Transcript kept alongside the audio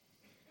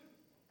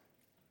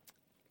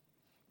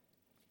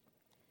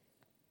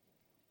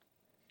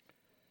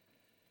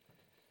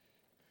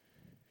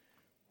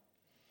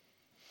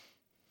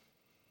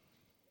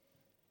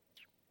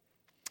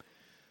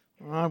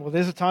All right, well,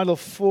 there's a title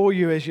for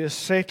you as you're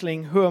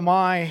settling. Who am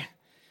I?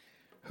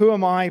 Who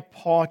am I?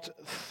 Part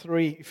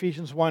 3,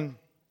 Ephesians 1,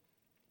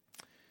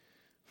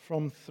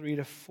 from 3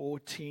 to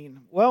 14.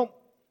 Well,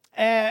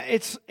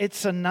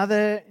 it's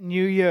another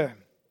new year.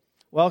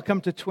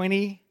 Welcome to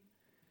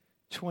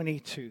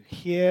 2022.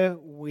 Here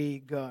we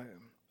go.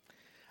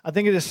 I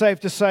think it is safe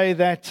to say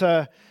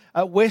that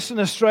Western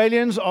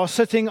Australians are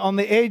sitting on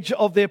the edge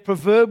of their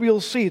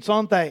proverbial seats,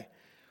 aren't they?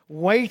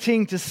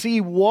 Waiting to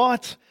see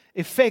what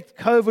effect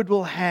COVID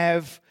will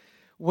have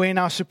when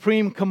our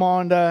Supreme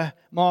Commander,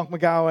 Mark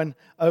McGowan,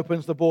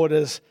 opens the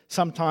borders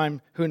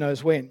sometime, who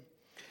knows when.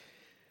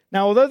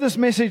 Now, although this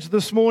message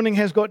this morning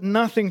has got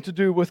nothing to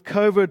do with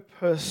COVID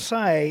per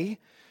se,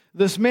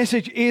 this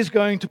message is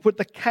going to put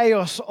the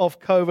chaos of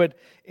COVID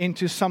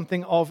into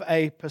something of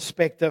a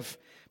perspective,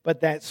 but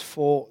that's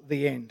for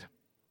the end.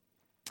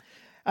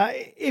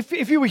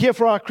 If you were here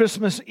for our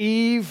Christmas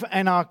Eve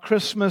and our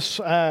Christmas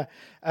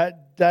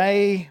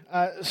Day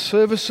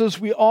services,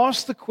 we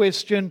asked the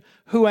question,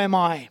 who am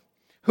I?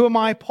 Who am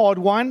I, part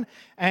 1?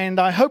 And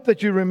I hope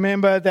that you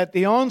remember that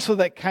the answer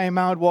that came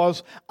out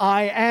was,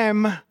 I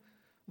am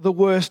the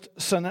worst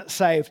sinner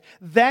saved.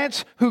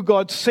 That's who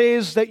God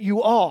says that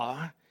you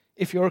are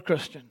if you're a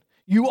Christian.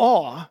 You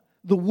are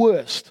the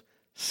worst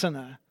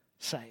sinner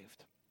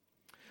saved.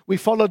 We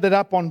followed that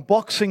up on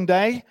Boxing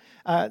Day.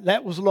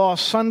 That was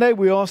last Sunday.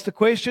 We asked the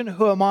question,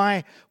 who am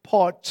I,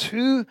 part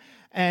 2?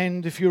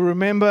 And if you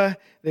remember,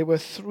 there were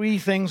 3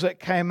 things that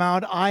came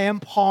out. I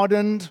am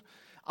pardoned,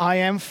 I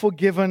am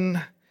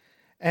forgiven,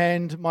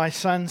 and my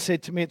son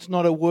said to me, it's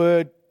not a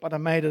word, but I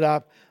made it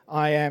up,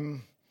 I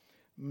am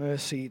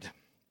mercied.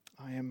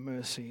 I am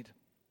mercied.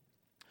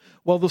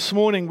 Well, this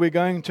morning we're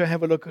going to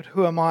have a look at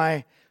who am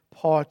I,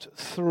 part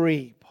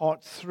 3.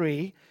 Part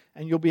 3,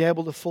 and you'll be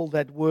able to fill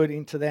that word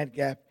into that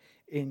gap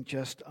in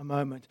just a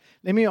moment.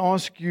 Let me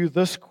ask you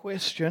this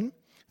question.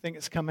 I think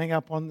it's coming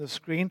up on the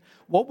screen.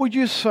 What would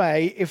you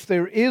say, if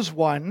there is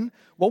one,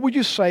 what would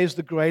you say is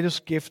the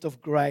greatest gift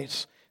of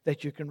grace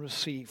that you can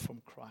receive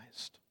from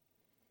Christ?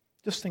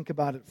 Just think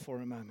about it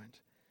for a moment.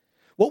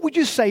 What would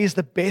you say is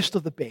the best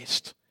of the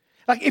best?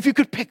 Like if you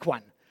could pick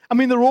one. I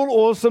mean, they're all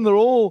awesome, they're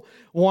all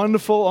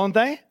wonderful, aren't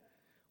they?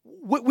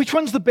 Which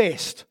one's the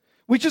best?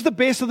 Which is the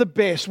best of the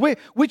best?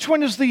 Which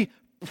one is the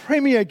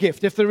premier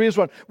gift, if there is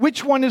one?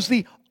 Which one is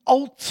the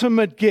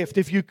ultimate gift,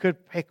 if you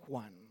could pick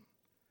one?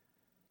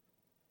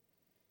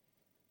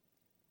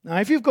 Now,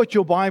 if you've got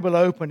your Bible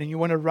open and you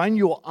want to run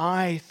your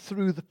eye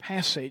through the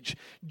passage,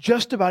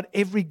 just about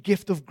every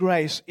gift of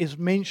grace is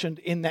mentioned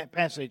in that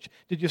passage.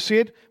 Did you see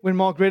it when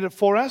Mark read it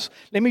for us?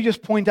 Let me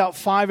just point out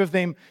 5 of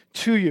them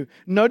to you.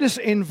 Notice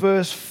in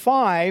verse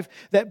 5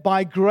 that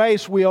by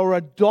grace we are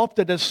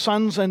adopted as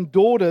sons and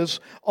daughters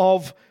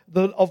of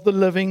the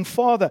living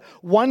Father.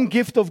 One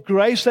gift of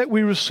grace that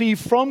we receive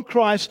from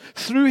Christ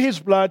through His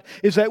blood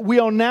is that we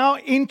are now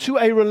into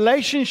a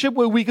relationship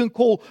where we can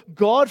call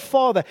God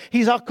Father.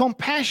 He's our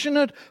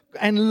compassionate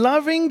and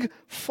loving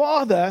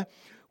Father,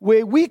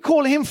 where we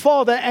call Him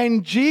Father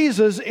and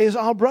Jesus is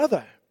our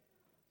brother.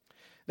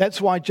 That's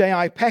why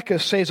J.I. Packer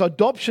says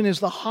adoption is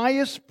the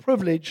highest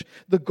privilege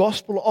the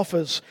gospel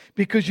offers,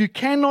 because you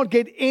cannot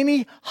get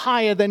any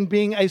higher than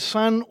being a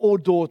son or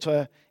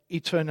daughter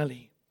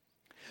eternally.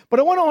 But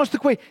I want to ask the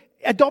question,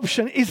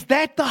 adoption, is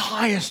that the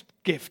highest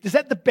gift? Is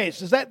that the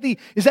best? Is that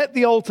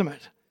the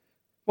ultimate?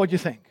 What do you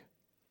think?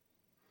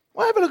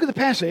 Well, have a look at the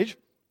passage.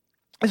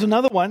 There's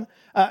another one,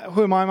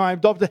 who am I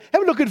adopted?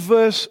 Have a look at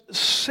verse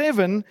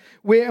 7,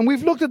 and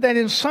we've looked at that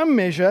in some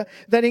measure,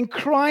 that in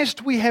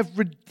Christ we have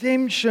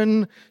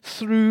redemption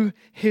through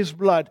His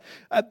blood.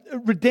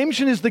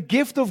 Redemption is the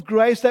gift of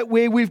grace that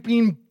where we've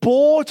been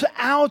bought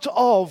out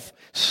of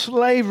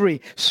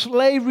slavery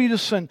to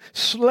sin,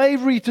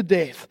 slavery to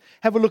death.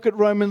 Have a look at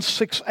Romans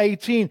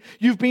 6:18.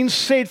 You've been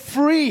set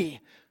free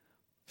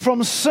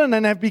from sin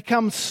and have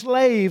become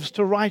slaves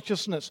to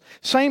righteousness.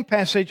 Same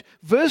passage,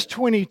 verse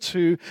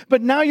 22.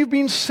 But now you've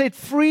been set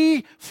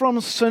free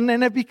from sin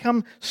and have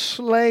become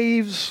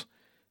slaves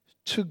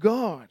to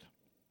God.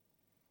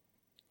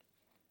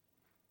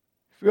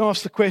 If we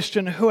ask the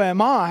question, who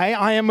am I?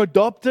 I am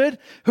adopted.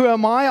 Who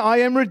am I? I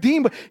am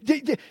redeemed.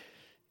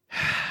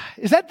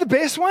 Is that the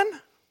best one?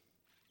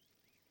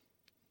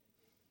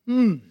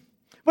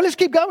 Well, let's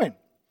keep going.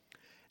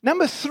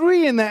 Number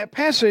 3 in that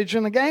passage,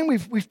 and again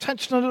we've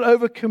touched on it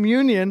over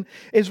communion,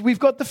 is we've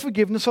got the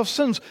forgiveness of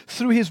sins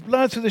through His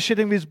blood, through the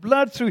shedding of His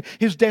blood, through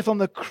His death on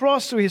the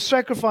cross, through His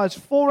sacrifice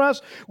for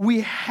us.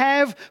 We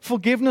have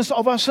forgiveness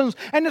of our sins.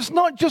 And it's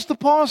not just the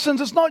past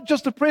sins, it's not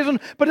just the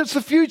present, but it's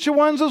the future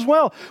ones as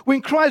well.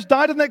 When Christ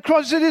died on that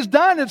cross, it is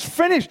done, it's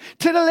finished.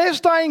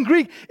 Tetelestai in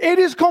Greek, it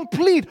is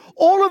complete.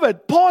 All of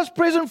it, past,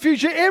 present,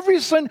 future,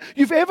 every sin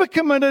you've ever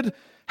committed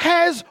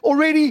has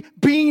already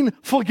been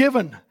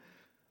forgiven.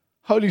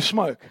 Holy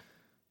smoke.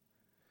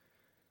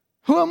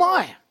 Who am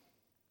I?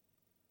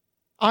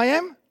 I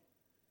am?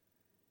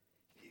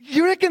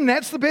 You reckon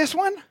that's the best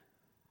one?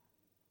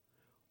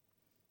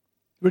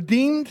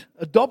 Redeemed,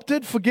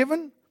 adopted,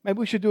 forgiven? Maybe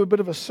we should do a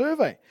bit of a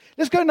survey.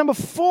 Let's go to number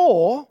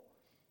 4.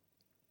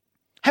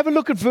 Have a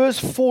look at verse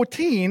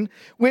 14,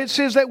 where it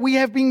says that we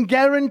have been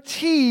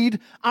guaranteed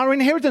our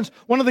inheritance.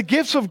 One of the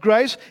gifts of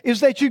grace is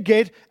that you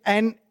get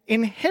an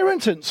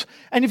inheritance.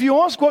 And if you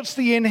ask what's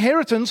the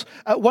inheritance,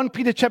 1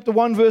 Peter chapter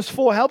 1 verse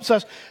 4 helps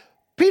us.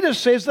 Peter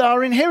says that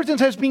our inheritance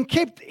has been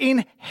kept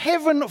in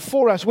heaven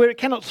for us, where it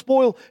cannot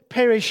spoil,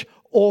 perish,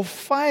 or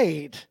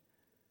fade.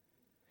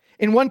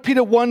 In 1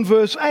 Peter 1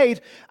 verse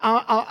 8,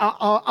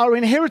 our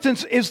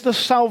inheritance is the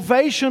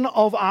salvation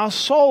of our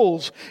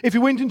souls. If you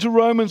went into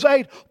Romans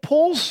 8,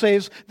 Paul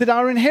says that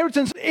our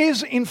inheritance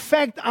is in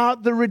fact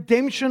the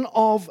redemption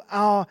of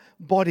our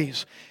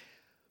bodies.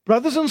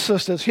 Brothers and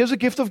sisters, here's a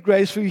gift of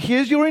grace for you.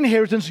 Here's your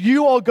inheritance.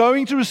 You are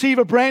going to receive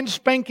a brand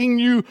spanking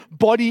new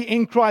body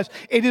in Christ.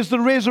 It is the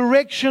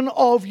resurrection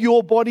of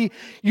your body.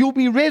 You'll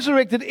be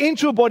resurrected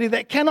into a body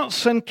that cannot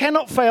sin,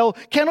 cannot fail,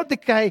 cannot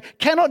decay,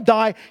 cannot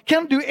die,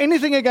 cannot do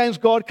anything against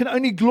God, can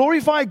only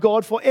glorify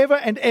God forever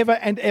and ever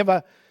and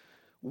ever.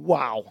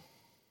 Wow.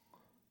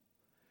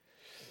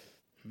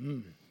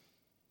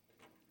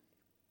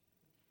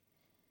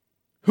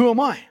 Who am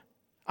I?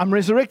 I'm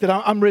resurrected.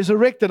 I'm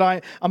resurrected.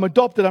 I'm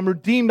adopted. I'm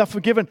redeemed. I'm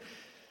forgiven.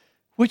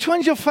 Which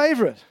one's your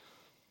favorite?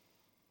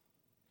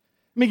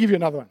 Let me give you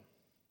another one.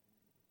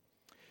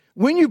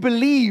 When you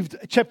believed,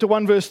 chapter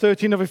 1, verse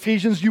 13 of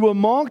Ephesians, you were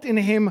marked in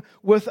Him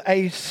with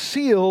a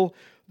seal,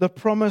 the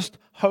promised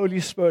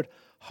Holy Spirit.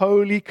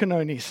 Holy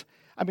Kenonis.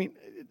 I mean,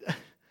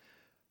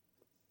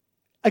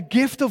 a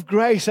gift of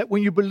grace that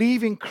when you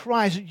believe in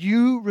Christ,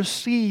 you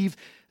receive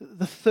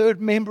the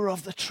third member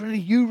of the Trinity.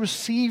 You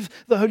receive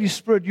the Holy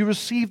Spirit. You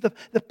receive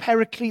the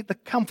Paraclete, the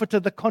Comforter,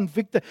 the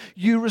Convictor.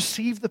 You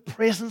receive the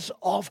presence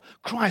of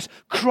Christ.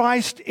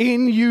 Christ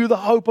in you, the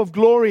hope of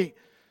glory.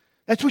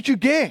 That's what you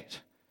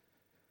get.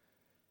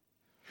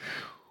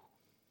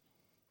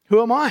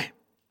 Who am I?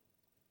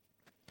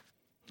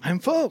 I'm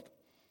filled.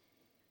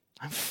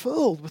 I'm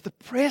filled with the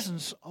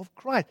presence of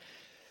Christ.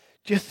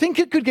 Do you think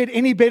it could get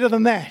any better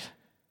than that?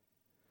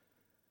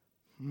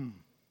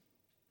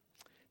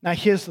 Now,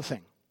 here's the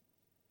thing.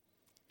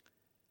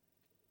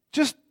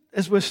 Just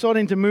as we're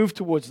starting to move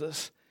towards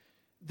this,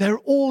 they're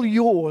all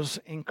yours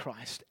in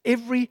Christ.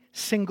 Every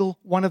single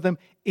one of them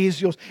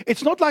is yours.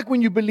 It's not like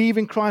when you believe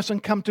in Christ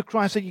and come to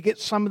Christ that you get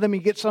some of them, you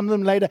get some of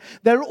them later.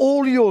 They're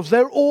all yours.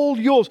 They're all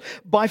yours.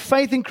 By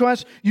faith in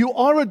Christ, you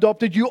are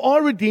adopted, you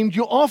are redeemed,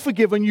 you are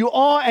forgiven, you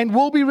are and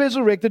will be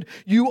resurrected,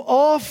 you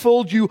are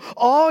filled, you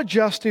are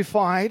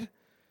justified.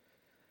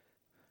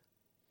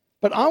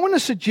 But I want to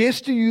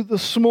suggest to you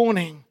this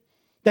morning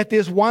that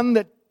there's one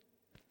that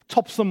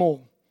tops them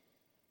all.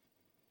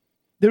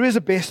 There is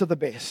a best of the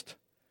best.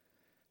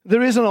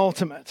 There is an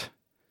ultimate.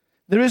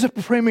 There is a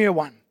premier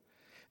one.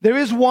 There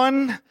is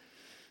one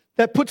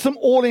that puts them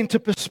all into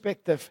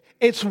perspective.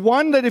 It's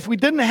one that if we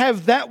didn't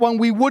have that one,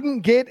 we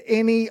wouldn't get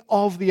any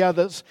of the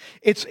others.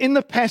 It's in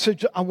the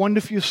passage. I wonder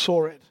if you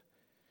saw it.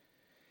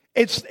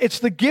 It's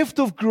the gift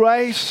of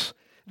grace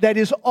that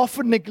is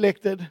often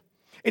neglected.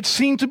 It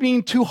seemed to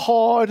be too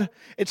hard.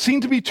 It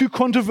seemed to be too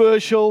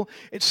controversial.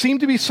 It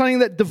seemed to be something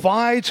that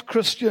divides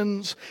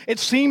Christians. It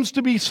seems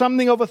to be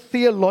something of a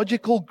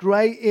theological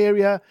gray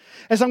area.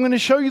 As I'm going to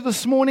show you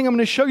this morning, I'm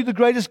going to show you the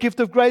greatest gift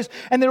of grace.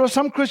 And there are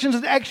some Christians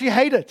that actually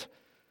hate it.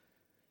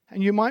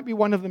 And you might be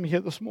one of them here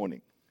this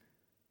morning.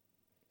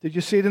 Did you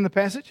see it in the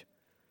passage?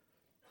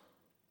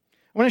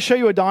 I want to show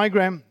you a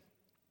diagram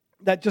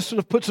that just sort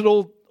of puts it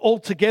all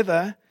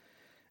together.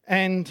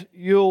 And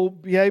you'll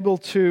be able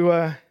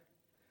to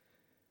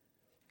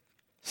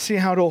see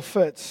how it all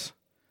fits.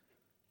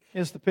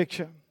 Here's the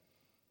picture.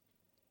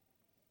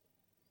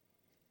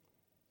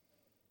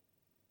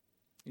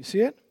 You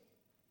see it?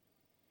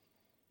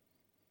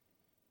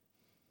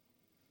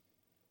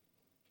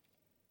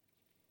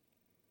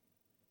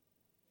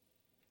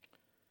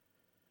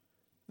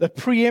 The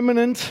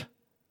preeminent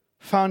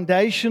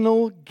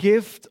foundational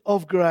gift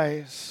of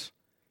grace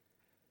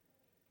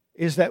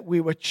is that we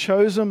were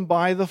chosen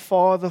by the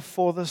Father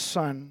for the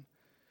Son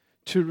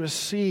to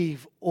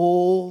receive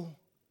all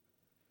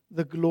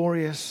the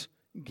glorious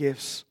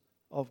gifts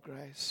of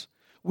grace.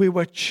 We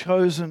were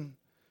chosen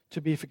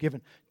to be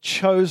forgiven,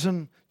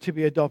 chosen to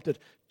be adopted,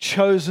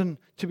 chosen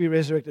to be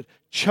resurrected,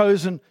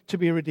 chosen to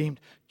be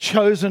redeemed,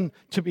 chosen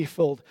to be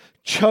filled,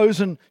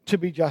 chosen to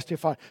be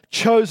justified,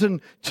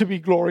 chosen to be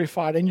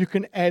glorified. And you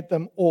can add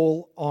them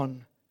all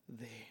on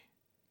there.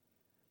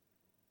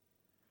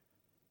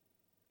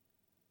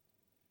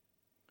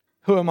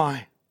 Who am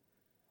I?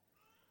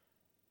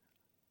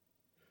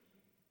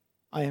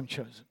 I am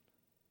chosen.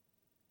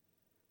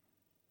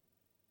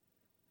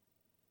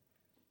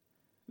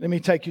 Let me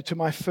take you to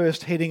my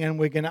first heading, and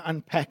we're going to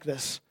unpack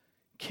this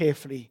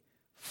carefully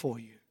for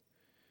you.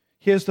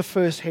 Here's the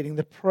first heading,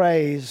 the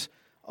praise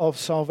of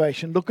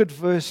salvation. Look at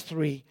verse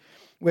 3,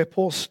 where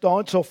Paul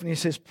starts off and he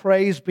says,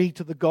 "Praise be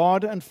to the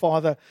God and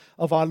Father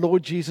of our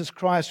Lord Jesus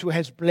Christ, who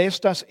has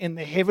blessed us in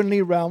the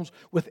heavenly realms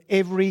with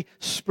every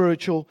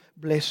spiritual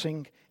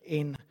blessing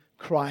in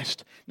Christ."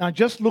 Christ. Now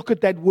just look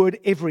at that word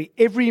every.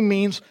 Every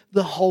means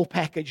the whole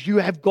package. You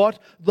have got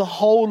the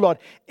whole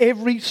lot.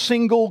 Every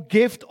single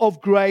gift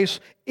of grace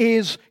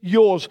is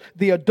yours.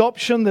 The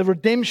adoption, the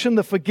redemption,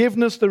 the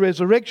forgiveness, the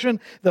resurrection,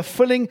 the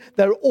filling,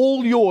 they're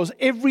all yours.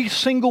 Every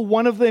single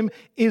one of them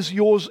is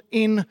yours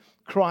in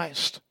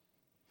Christ.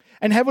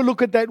 And have a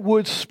look at that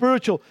word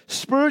spiritual.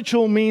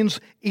 Spiritual means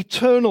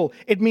eternal.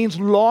 It means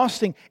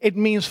lasting. It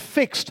means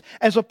fixed,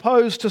 as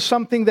opposed to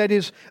something that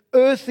is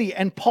earthy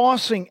and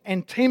passing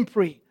and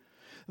temporary.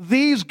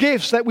 These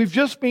gifts that we've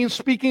just been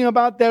speaking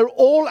about, they're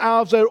all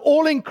ours. They're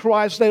all in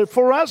Christ. They're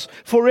for us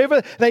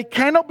forever. They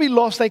cannot be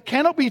lost. They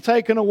cannot be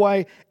taken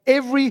away.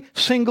 Every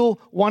single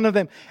one of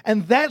them.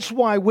 And that's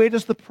why, where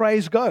does the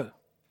praise go?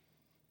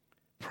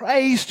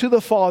 Praise to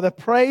the Father.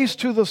 Praise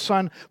to the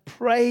Son.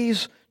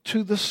 Praise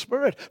to the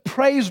Spirit.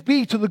 Praise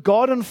be to the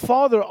God and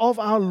Father of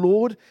our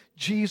Lord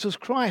Jesus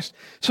Christ.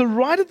 So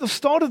right at the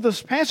start of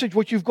this passage,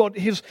 what you've got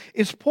is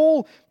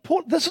Paul,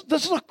 this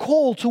is a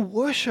call to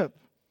worship.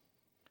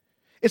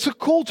 It's a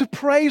call to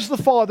praise the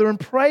Father and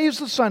praise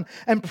the Son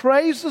and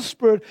praise the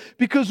Spirit,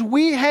 because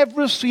we have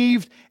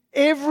received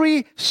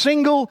every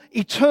single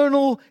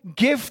eternal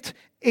gift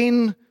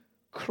in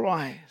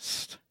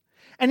Christ.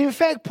 And in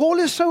fact, Paul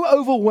is so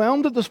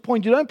overwhelmed at this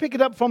point. You don't pick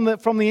it up from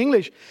the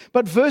English,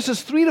 but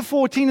verses 3 to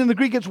 14 in the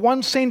Greek, it's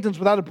one sentence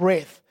without a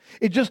breath.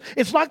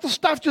 It's like the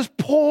stuff just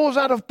pours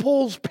out of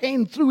Paul's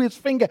pen through his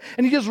finger,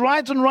 and he just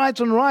writes and writes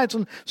and writes.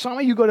 And some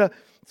of you got to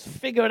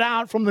figure it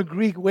out from the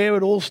Greek where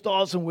it all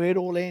starts and where it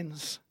all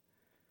ends.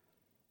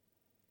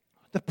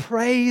 The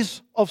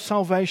praise of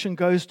salvation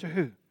goes to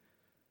who?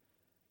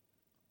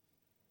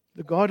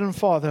 The God and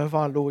Father of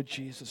our Lord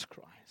Jesus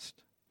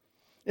Christ.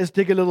 Let's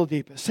dig a little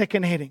deeper.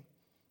 Second heading.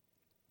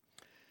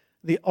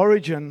 The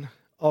origin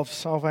of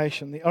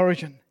salvation, the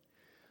origin.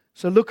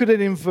 So look at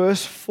it in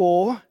verse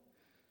 4,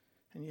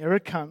 and here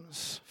it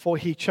comes. For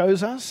He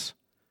chose us.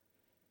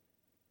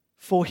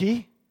 For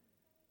He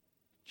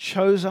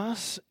chose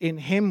us in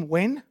Him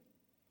when?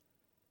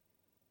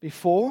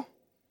 Before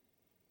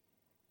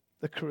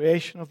the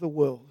creation of the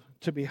world,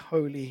 to be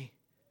holy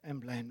and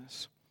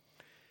blameless.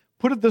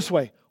 Put it this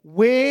way.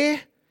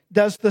 Where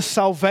does the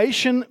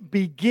salvation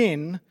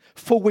begin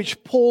for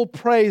which Paul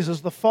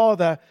praises the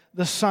Father,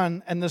 the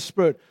Son, and the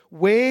Spirit?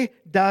 Where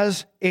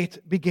does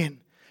it begin?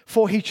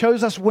 For He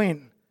chose us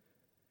when?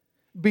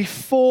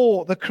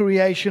 Before the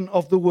creation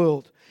of the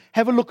world.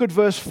 Have a look at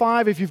verse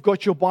 5 if you've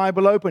got your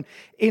Bible open.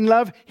 In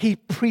love, He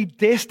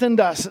predestined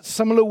us. It's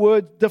similar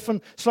word,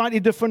 slightly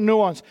different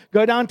nuance.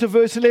 Go down to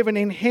verse 11.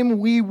 In Him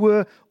we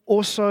were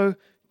also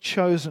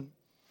chosen.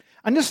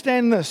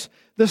 Understand this.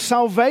 The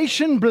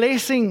salvation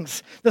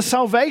blessings, the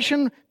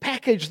salvation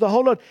package, the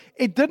whole lot,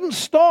 it didn't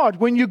start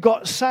when you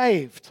got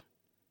saved.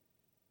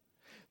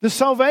 The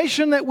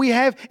salvation that we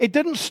have, it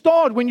didn't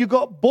start when you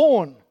got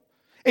born.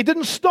 It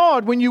didn't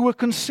start when you were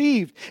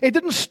conceived. It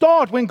didn't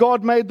start when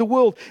God made the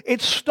world.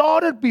 It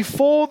started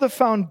before the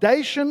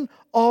foundation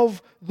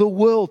of the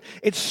world.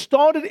 It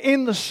started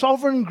in the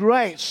sovereign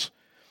grace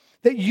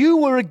that you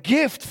were a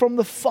gift from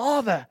the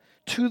Father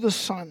to the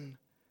Son.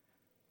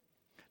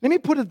 Let me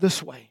put it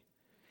this way.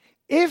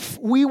 If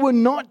we were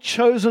not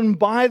chosen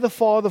by the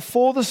Father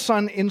for the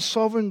Son in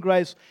sovereign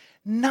grace,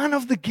 none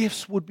of the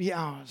gifts would be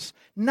ours.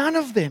 None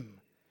of them.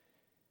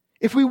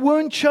 If we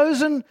weren't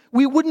chosen,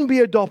 we wouldn't be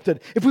adopted.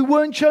 If we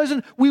weren't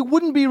chosen, we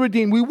wouldn't be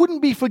redeemed. We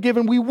wouldn't be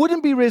forgiven. We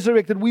wouldn't be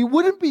resurrected. We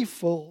wouldn't be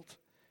filled.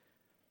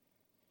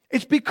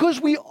 It's because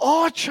we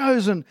are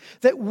chosen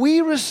that we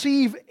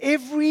receive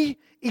every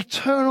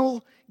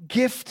eternal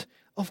gift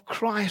of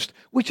Christ,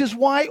 which is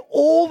why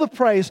all the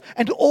praise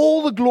and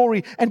all the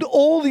glory and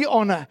all the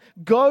honor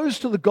goes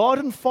to the God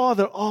and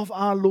Father of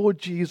our Lord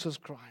Jesus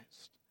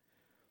Christ.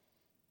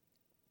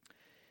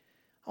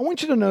 I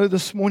want you to know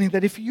this morning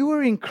that if you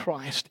are in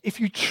Christ, if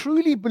you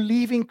truly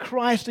believe in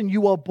Christ and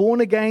you are born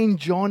again,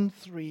 John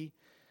 3,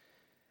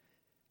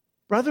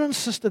 brother and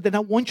sister, then I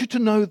want you to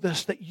know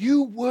this, that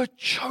you were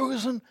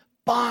chosen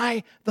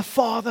by the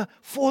Father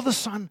for the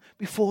Son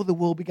before the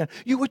world began.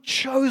 You were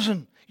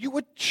chosen. You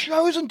were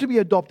chosen to be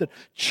adopted,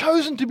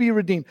 chosen to be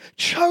redeemed,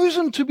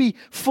 chosen to be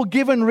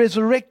forgiven,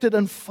 resurrected,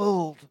 and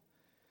filled.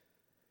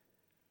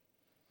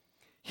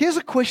 Here's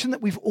a question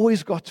that we've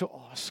always got to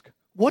ask.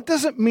 What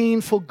does it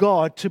mean for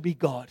God to be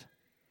God?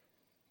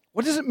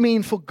 What does it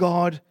mean for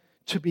God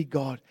to be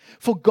God?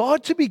 For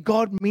God to be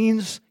God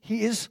means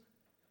He is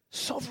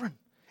sovereign.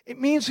 It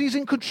means He's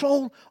in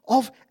control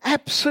of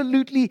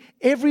absolutely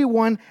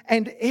everyone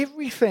and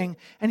everything.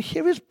 And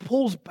here is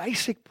Paul's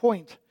basic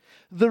point.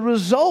 The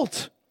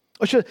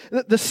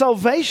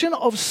salvation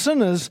of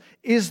sinners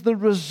is the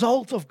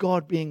result of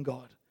God being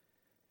God.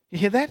 You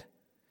hear that?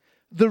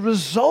 The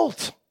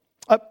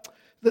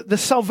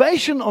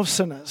salvation of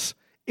sinners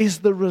is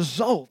the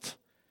result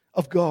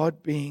of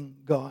God being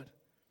God.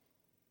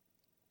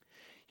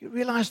 You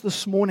realize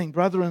this morning,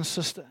 brother and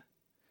sister,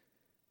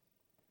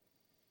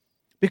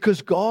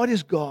 because God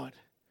is God,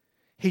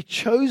 He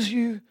chose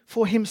you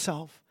for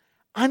Himself,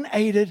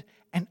 unaided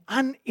and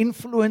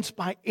uninfluenced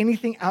by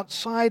anything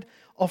outside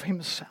of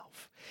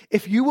Himself.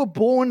 If you were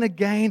born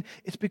again,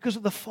 it's because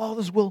of the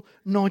Father's will,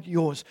 not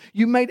yours.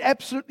 You made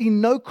absolutely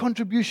no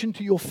contribution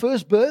to your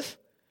first birth,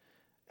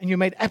 and you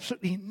made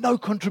absolutely no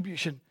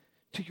contribution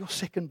to your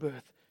second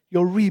birth,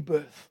 your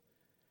rebirth.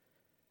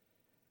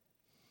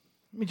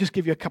 Let me just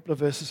give you a couple of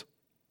verses.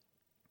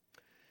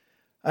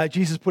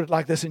 Jesus put it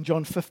like this in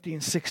John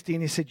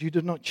 15:16. He said, "You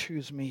did not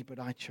choose me, but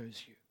I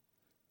chose you."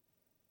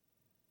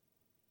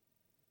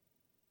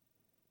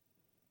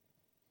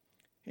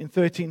 In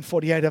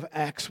 13:48 of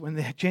Acts, when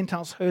the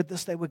Gentiles heard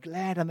this, they were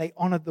glad and they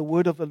honored the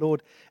word of the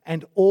Lord,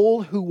 and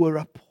all who were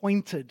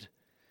appointed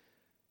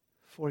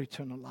for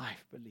eternal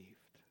life believed.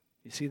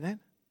 You see that?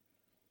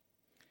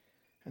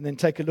 And then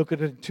take a look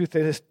at it in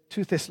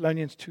 2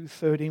 Thessalonians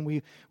 2:13.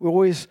 We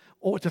always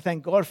ought to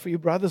thank God for you,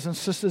 brothers and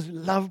sisters,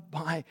 loved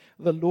by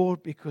the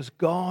Lord, because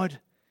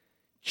God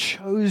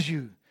chose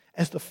you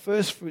as the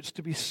first fruits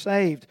to be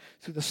saved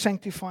through the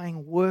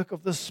sanctifying work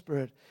of the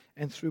Spirit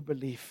and through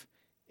belief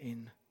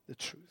in the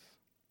truth.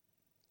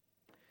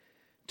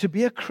 To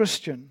be a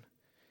Christian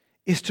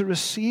is to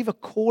receive a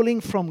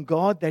calling from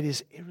God that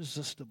is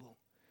irresistible.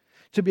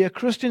 To be a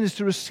Christian is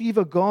to receive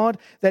a God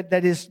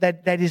that is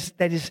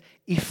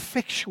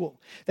effectual.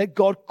 That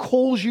God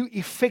calls you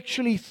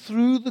effectually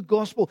through the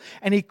gospel.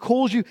 And He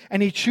calls you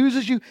and He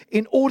chooses you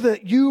in order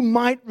that you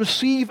might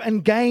receive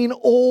and gain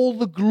all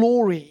the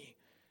glory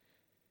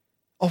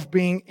of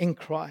being in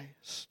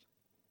Christ.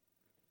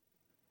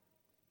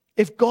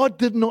 If God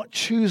did not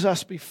choose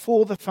us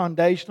before the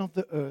foundation of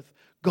the earth,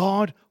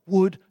 God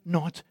would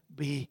not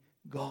be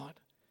God.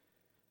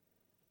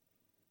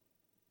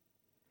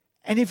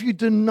 And if you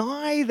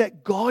deny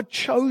that God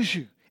chose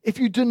you, if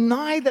you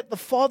deny that the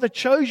Father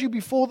chose you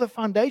before the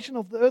foundation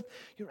of the earth,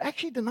 you're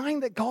actually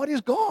denying that God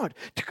is God.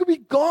 To be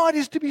God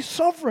is to be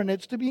sovereign.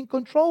 It's to be in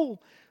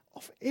control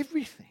of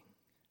everything.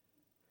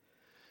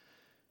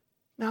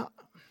 Now,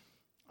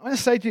 I want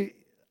to say to you,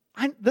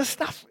 this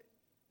stuff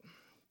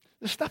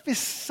is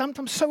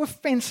sometimes so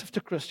offensive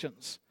to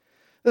Christians.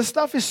 This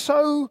truth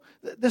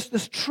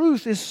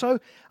is so,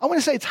 I want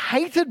to say it's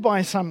hated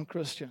by some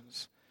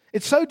Christians.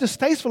 It's so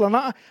distasteful, and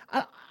I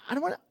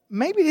don't want to,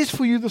 maybe it is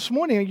for you this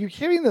morning, and you're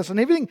hearing this, and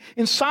everything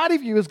inside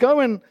of you is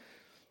going,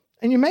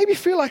 and you maybe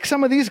feel like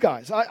some of these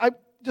guys. I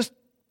just a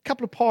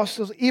couple of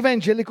pastors,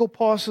 evangelical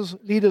pastors,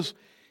 leaders.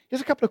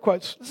 Here's a couple of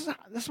quotes. This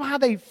is how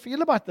they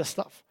feel about this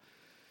stuff.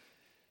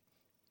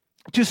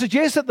 To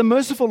suggest that the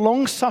merciful,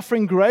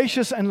 long-suffering,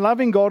 gracious, and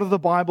loving God of the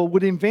Bible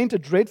would invent a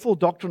dreadful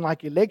doctrine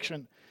like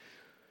election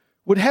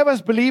would have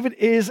us believe it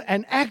is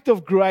an act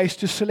of grace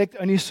to select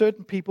only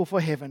certain people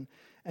for heaven,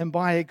 and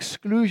by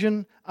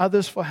exclusion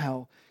others for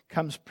hell,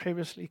 comes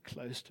perilously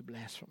close to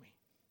blasphemy.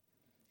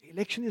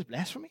 Election is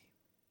blasphemy?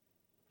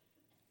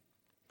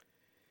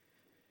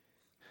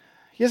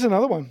 Here's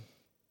another one.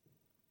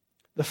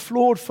 The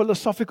flawed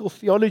philosophical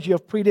theology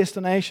of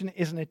predestination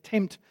is an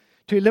attempt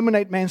to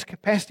eliminate man's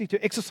capacity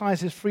to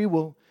exercise his free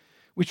will,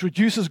 which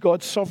reduces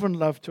God's sovereign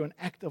love to an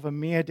act of a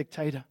mere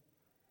dictator.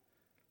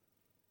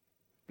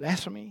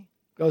 Blasphemy?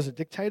 God is a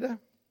dictator?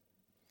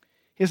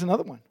 Here's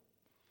another one.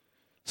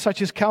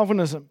 Such as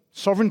Calvinism,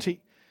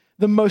 sovereignty,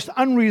 the most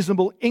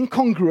unreasonable,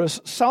 incongruous,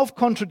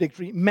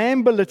 self-contradictory,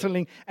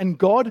 man-belittling, and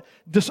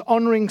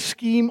God-dishonoring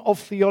scheme of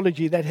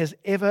theology that has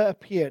ever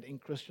appeared in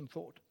Christian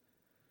thought.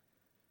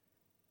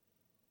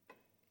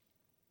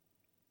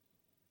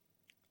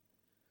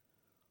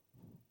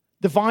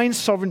 Divine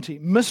sovereignty,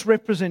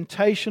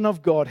 misrepresentation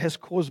of God, has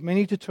caused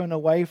many to turn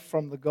away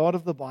from the God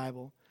of the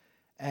Bible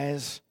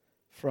as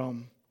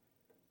from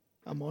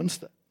a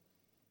monster.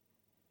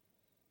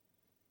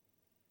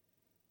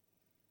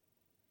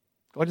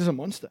 God is a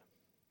monster.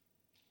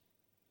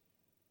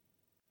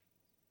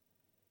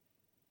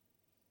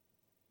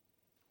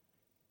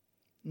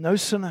 No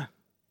sinner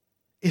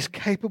is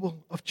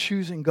capable of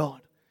choosing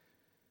God.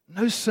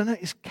 No sinner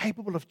is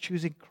capable of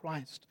choosing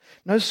Christ.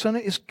 No sinner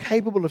is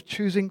capable of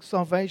choosing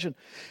salvation.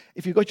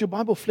 If you've got your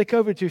Bible, flick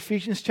over to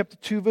Ephesians chapter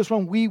 2, verse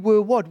 1. We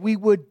were what? We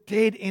were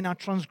dead in our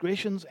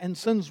transgressions and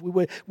sins. We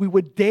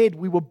were dead.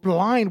 We were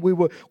blind. We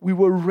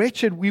were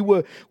wretched. We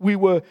were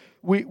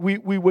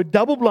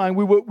double blind.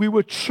 We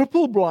were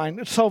triple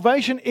blind.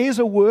 Salvation is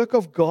a work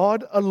of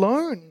God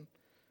alone.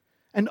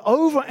 And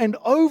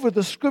over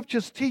the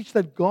scriptures teach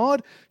that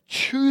God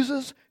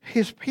chooses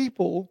His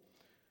people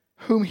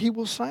whom He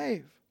will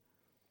save.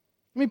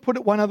 Let me put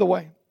it one other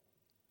way.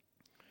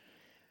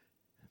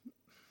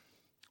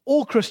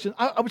 All Christians,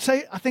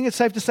 I think it's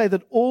safe to say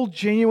that all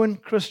genuine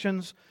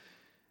Christians,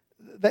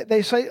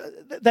 they say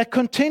they're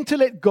content to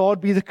let God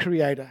be the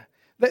creator.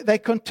 They're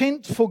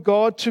content for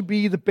God to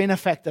be the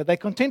benefactor. They're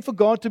content for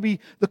God to be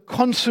the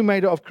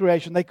consummator of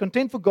creation. They're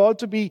content for God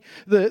to be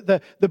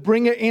the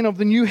bringer in of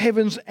the new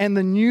heavens and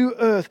the new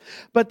earth.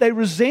 But they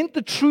resent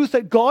the truth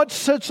that God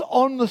sits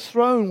on the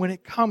throne when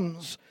it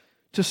comes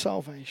to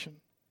salvation.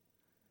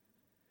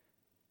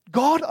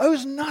 God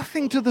owes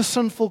nothing to the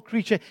sinful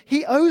creature.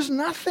 He owes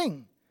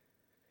nothing,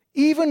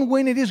 even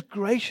when it is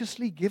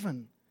graciously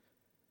given.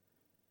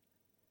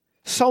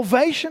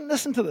 Salvation,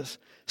 listen to this.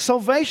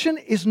 Salvation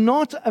is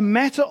not a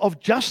matter of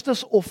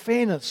justice or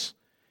fairness.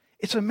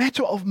 It's a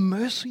matter of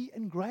mercy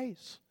and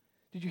grace.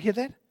 Did you hear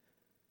that?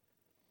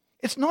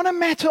 It's not a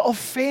matter of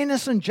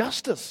fairness and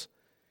justice.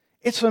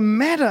 It's a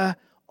matter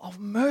of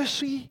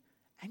mercy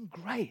and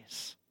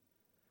grace.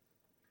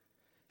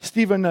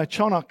 Stephen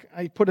Charnock,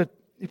 he put it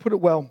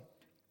well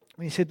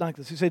when he said like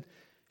this. He said,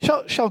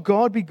 shall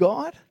God be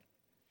God?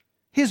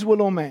 His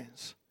will or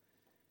man's?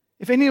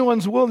 If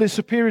anyone's will is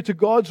superior to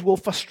God's will,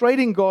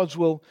 frustrating God's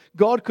will,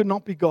 God could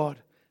not be God.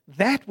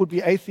 That would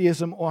be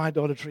atheism or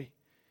idolatry.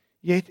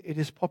 Yet it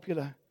is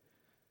popular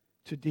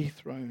to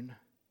dethrone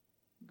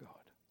God.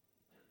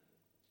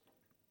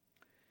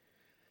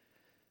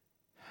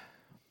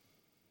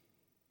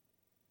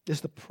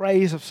 There's the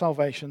praise of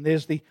salvation.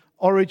 There's the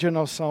origin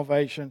of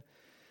salvation.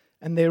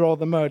 And there are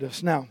the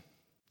motives. Now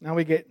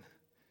we're going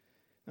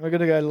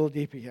to go a little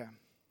deeper here.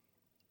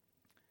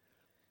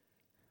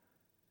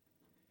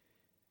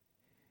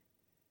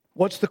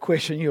 What's the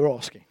question you're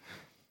asking?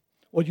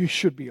 What you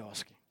should be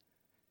asking?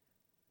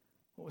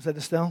 What was that,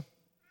 Estelle?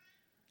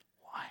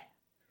 Why?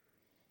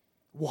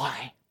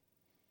 Why?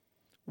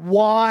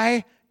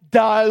 Why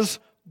does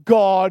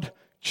God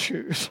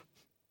choose?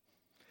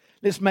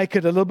 Let's make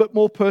it a little bit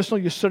more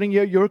personal. You're sitting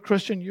here, you're a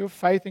Christian, you have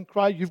faith in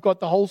Christ, you've got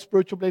the whole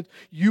spiritual blessing,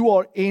 you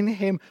are in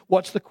Him.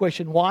 What's the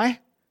question? Why?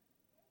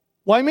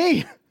 Why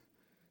me?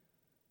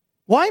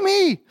 Why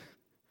me?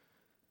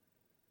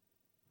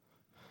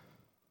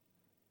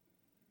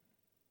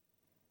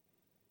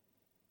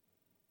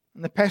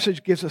 And the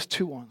passage gives us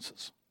two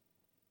answers.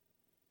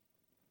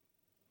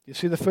 You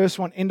see the first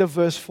one, end of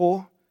verse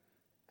 4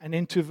 and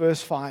into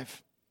verse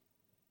 5.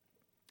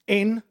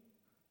 In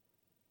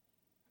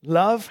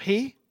love,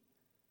 He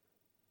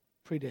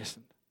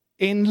predestined.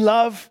 In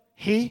love,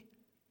 He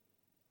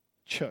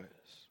chose.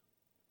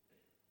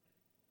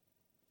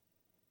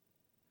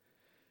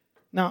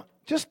 Now,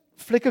 just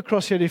flick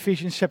across here to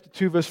Ephesians chapter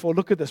 2, verse 4.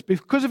 Look at this.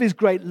 Because of His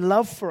great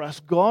love for us,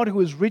 God, who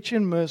is rich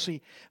in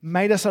mercy,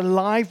 made us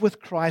alive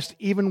with Christ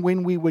even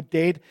when we were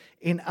dead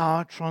in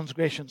our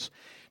transgressions.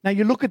 Now,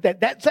 you look at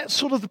that. That's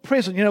sort of the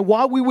present. You know,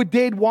 while we were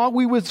dead, while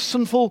we were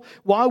sinful,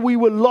 while we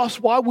were lost,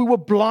 while we were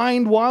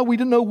blind, while we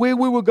didn't know where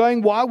we were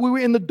going, while we were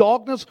in the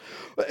darkness,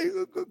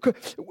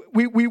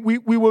 we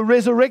were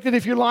resurrected,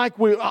 if you like.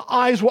 Our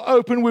eyes were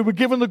open. We were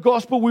given the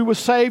gospel. We were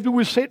saved. We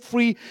were set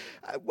free.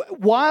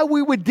 While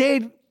we were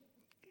dead,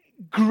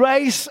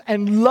 grace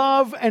and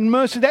love and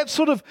mercy, that's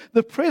sort of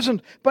the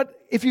present.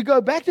 But if you go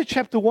back to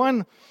chapter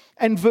 1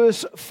 and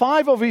verse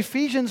 5 of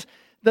Ephesians,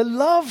 the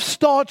love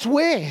starts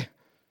where?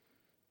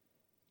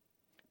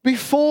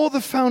 Before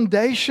the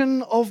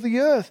foundation of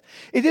the earth.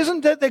 It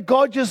isn't that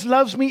God just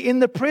loves me in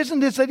the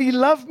present, it's that He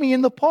loved me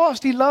in the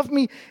past. He loved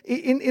me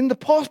in the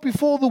past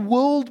before the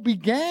world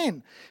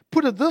began.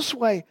 Put it this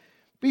way,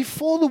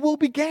 before the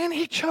world began,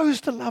 He chose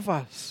to love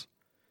us.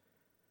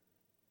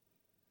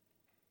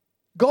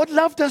 God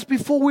loved us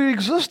before we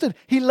existed.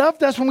 He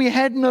loved us when we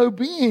had no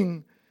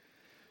being.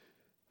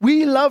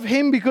 We love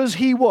Him because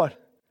He what?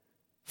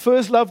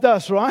 First loved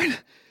us,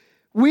 right?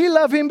 We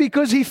love Him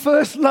because He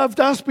first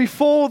loved us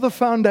before the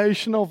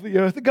foundation of the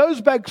earth. It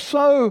goes back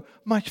so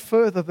much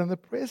further than the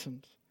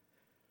present.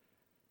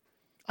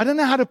 I don't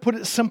know how to put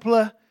it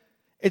simpler.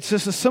 It's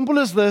just as simple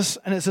as this,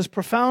 and it's as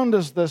profound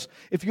as this.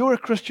 If you're a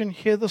Christian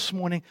here this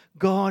morning,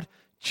 God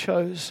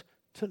chose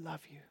to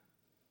love you.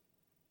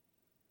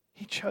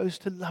 He chose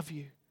to love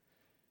you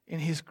in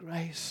His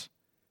grace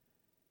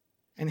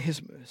and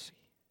His mercy.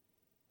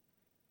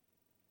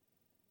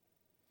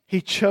 He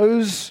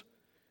chose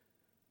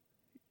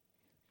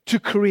to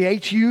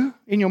create you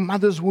in your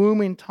mother's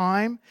womb in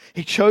time.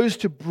 He chose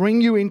to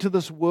bring you into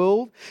this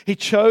world. He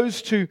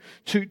chose to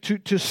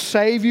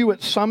save you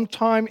at some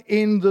time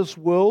in this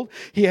world.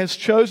 He has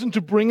chosen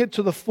to bring it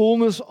to the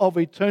fullness of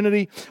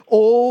eternity,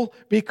 all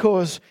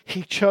because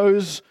He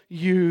chose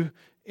you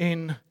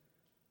in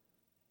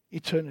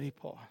eternity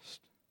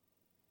past.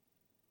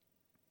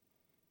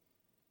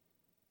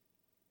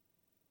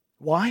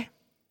 Why?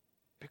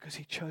 Because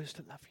He chose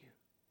to love you.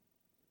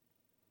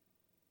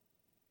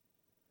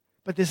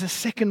 But there's a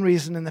second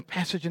reason in the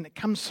passage, and it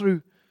comes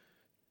through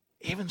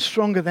even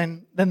stronger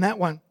than that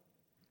one.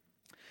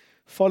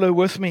 Follow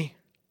with me.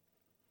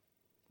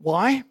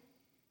 Why?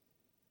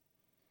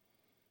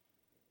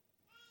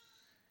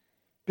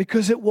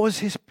 Because it was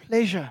His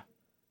pleasure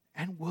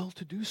and will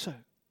to do so.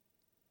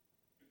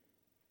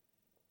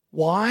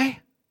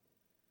 Why?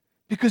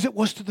 Because it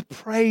was to the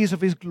praise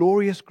of His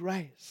glorious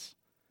grace.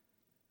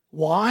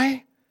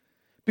 Why?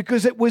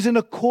 Because it was in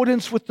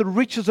accordance with the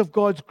riches of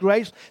God's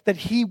grace that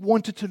He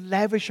wanted to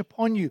lavish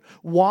upon you.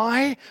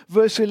 Why?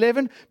 Verse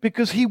 11,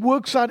 because He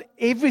works out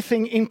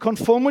everything in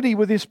conformity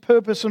with His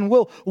purpose and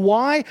will.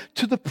 Why?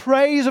 To the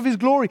praise of His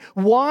glory.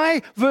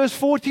 Why? Verse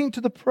 14,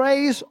 to the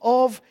praise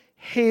of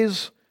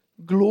His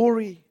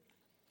glory.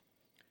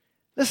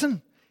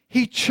 Listen,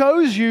 He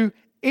chose you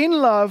in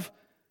love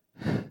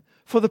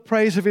for the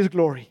praise of His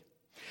glory.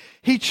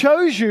 He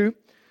chose you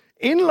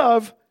in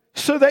love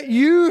so that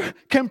you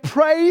can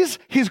praise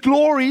His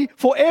glory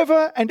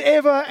forever and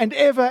ever and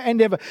ever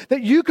and ever.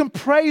 That you can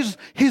praise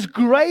His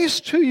grace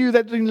to you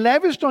that's been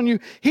lavished on you.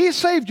 He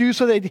saved you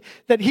so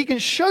that He can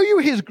show you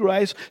His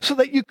grace so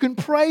that you can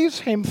praise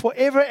Him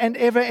forever and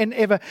ever and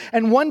ever.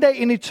 And one day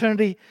in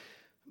eternity,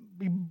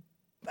 be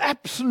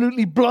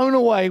absolutely blown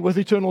away with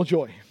eternal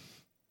joy.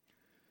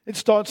 It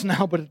starts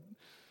now, but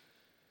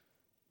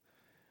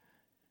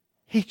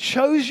He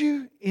chose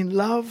you in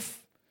love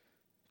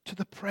to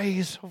the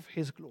praise of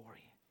His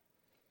glory.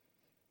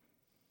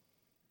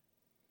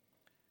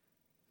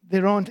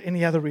 There aren't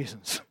any other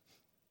reasons.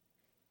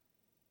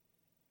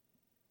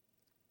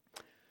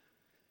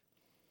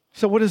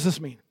 So what does this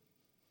mean?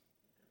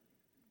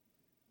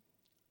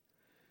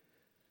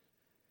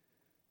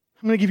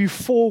 I'm going to give you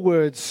 4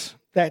 words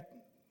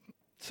that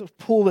sort of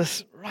pull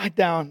this right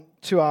down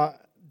to our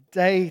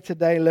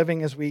day-to-day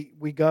living as we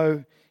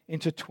go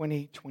into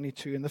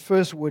 2022. And the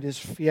first word is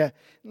fear.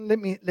 Let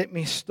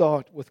me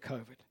start with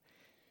COVID.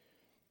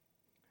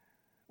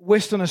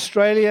 Western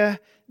Australia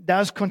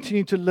does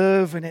continue to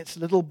live in its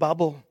little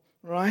bubble,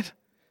 right?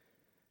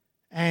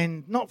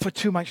 And not for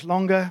too much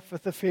longer.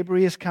 5th of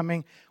February is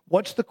coming.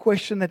 What's the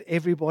question that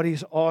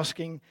everybody's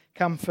asking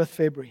come 5th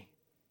February?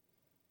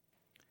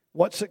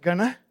 What's it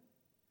gonna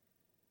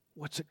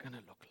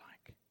look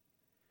like?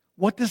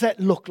 What does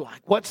that look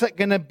like? What's that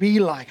gonna be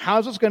like?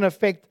 How's it gonna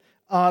affect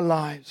our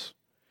lives?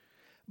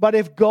 But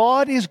if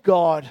God is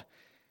God,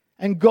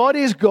 and God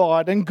is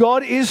God, and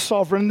God is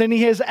sovereign, then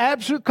He has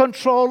absolute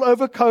control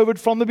over COVID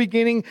from the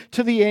beginning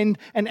to the end,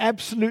 and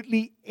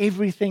absolutely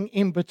everything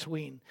in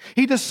between.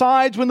 He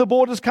decides when the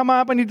borders come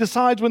up, and He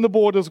decides when the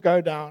borders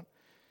go down.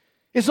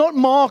 It's not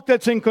Mark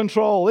that's in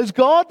control. It's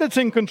God that's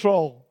in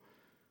control.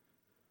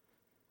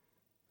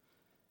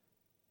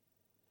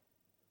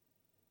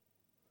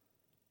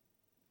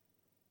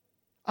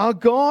 Our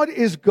God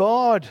is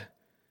God,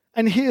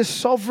 and He is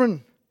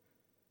sovereign.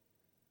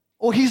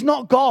 Or He's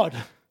not God.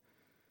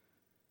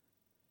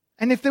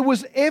 And if there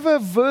was ever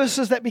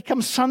verses that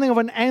become something of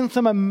an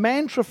anthem, a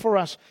mantra for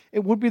us,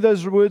 it would be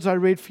those words I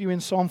read for you in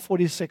Psalm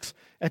 46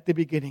 at the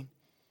beginning.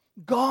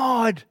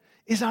 God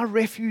is our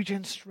refuge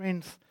and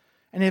strength,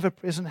 and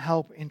ever-present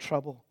help in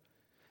trouble.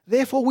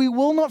 Therefore we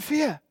will not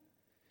fear.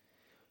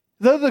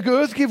 Though the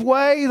earth give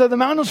way, though the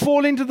mountains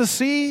fall into the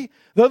sea,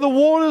 though the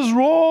waters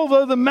roar,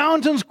 though the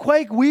mountains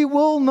quake, we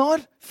will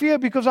not fear,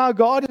 because our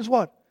God is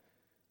what?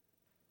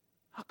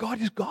 Our God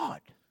is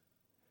God.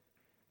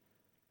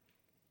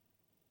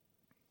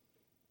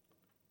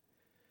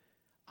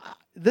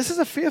 This is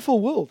a fearful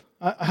world.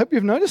 I hope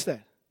you've noticed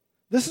that.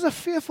 This is a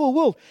fearful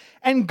world.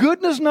 And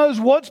goodness knows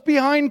what's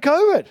behind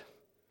COVID.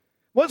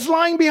 What's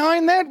lying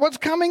behind that? What's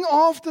coming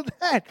after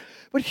that?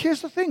 But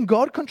here's the thing.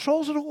 God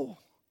controls it all.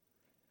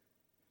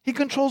 He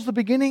controls the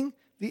beginning,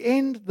 the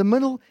end, the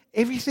middle,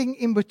 everything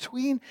in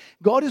between.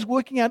 God is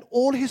working out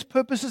all His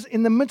purposes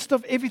in the midst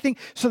of everything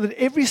so that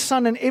every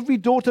son and every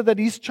daughter that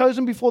He's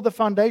chosen before the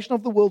foundation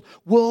of the world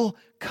will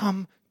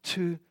come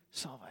to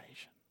salvation.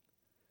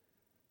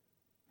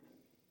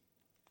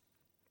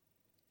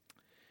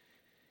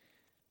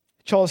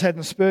 Charles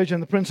Haddon Spurgeon,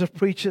 the Prince of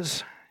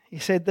Preachers, he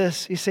said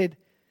this. He said,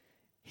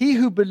 "He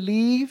who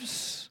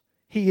believes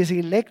he is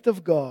elect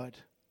of God,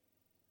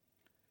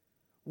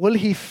 will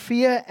he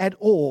fear at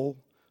all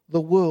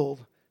the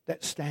world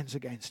that stands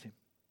against him?"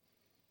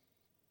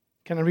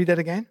 Can I read that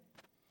again?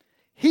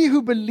 He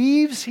who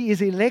believes he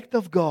is elect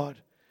of God,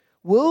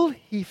 will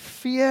he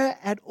fear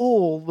at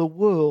all the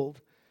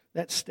world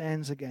that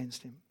stands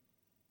against him?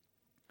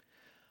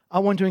 I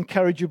want to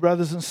encourage you,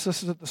 brothers and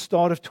sisters, at the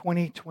start of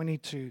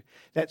 2022,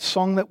 that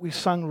song that we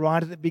sung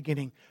right at the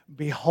beginning,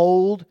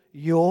 Behold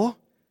your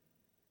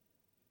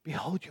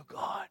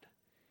God.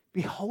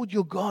 Behold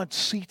your God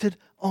seated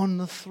on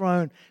the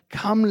throne.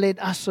 Come,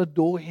 let us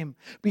adore Him.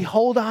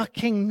 Behold our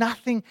King,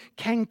 nothing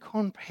can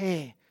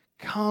compare.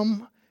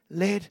 Come,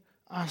 let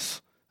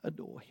us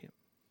adore Him.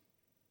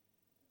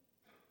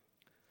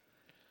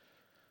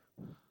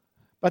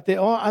 But there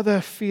are other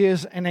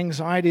fears and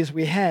anxieties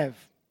we have,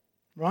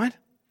 right?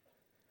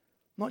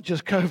 Not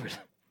just COVID.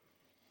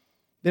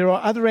 There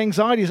are other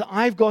anxieties.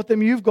 I've got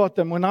them, you've got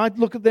them. When I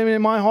look at them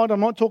in my heart, I'm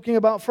not talking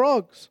about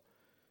frogs.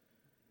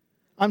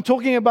 I'm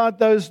talking about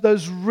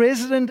those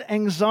resident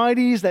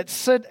anxieties that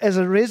sit as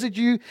a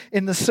residue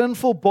in the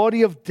sinful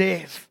body of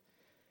death.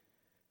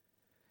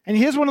 And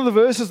here's one of the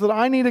verses that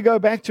I need to go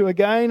back to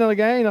again and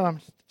again, and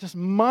I'm just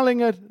mulling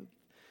it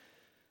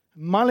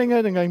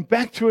and going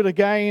back to it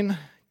again.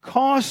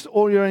 Cast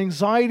all your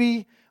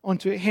anxiety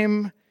onto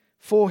Him,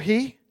 for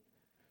He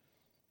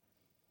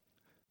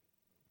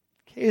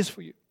cares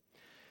for you.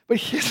 But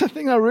here's the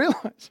thing I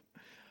realize.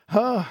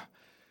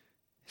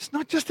 It's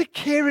not just a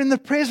care in the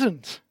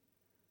present.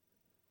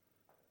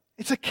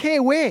 It's a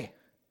care where?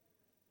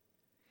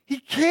 He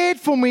cared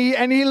for me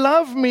and He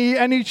loved me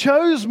and He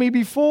chose me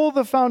before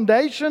the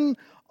foundation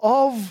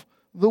of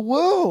the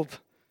world.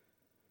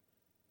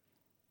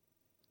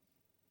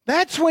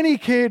 That's when He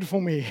cared for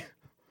me.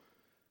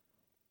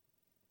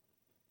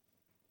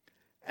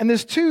 And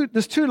there's two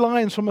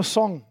lines from a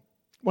song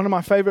One of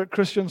my favorite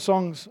Christian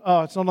songs.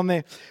 Oh, it's not on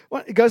there.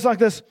 Well, it goes like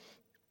this.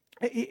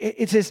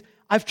 It says,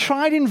 I've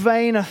tried in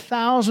vain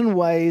 1,000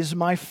 ways,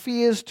 my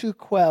fears to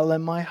quell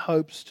and my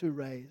hopes to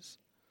raise.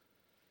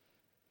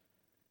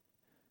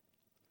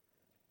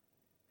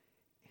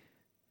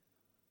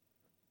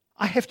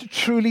 We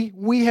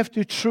have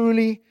to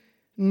truly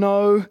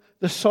know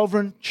the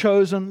sovereign,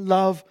 chosen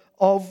love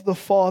of the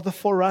Father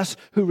for us,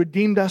 who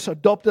redeemed us,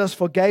 adopted us,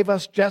 forgave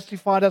us,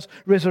 justified us,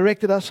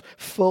 resurrected us,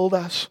 filled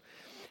us.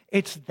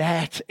 It's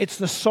that. It's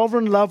the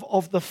sovereign love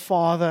of the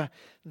Father.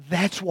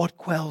 That's what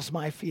quells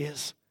my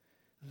fears.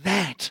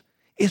 That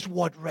is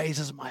what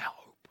raises my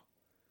hope.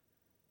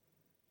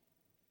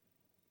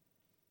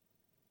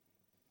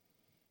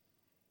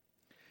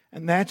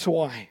 And that's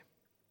why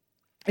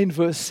in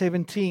verse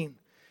 17,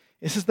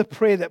 this is the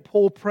prayer that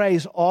Paul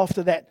prays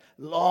after that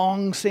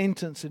long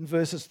sentence in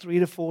verses 3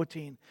 to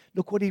 14.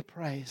 Look what he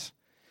prays.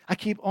 I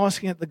keep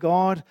asking that the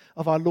God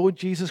of our Lord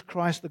Jesus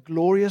Christ, the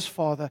glorious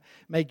Father,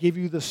 may give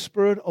you the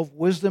spirit of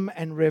wisdom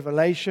and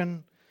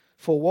revelation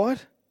for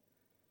what?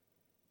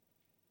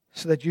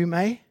 So that you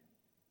may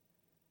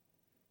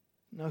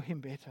know Him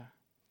better.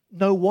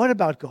 Know what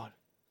about God?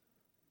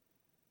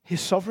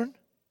 His sovereign,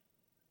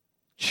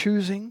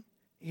 choosing,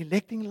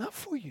 electing love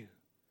for you.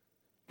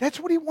 That's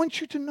what He wants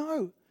you to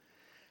know.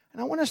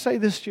 And I want to say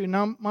this to you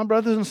now, my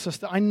brothers and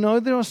sisters. I know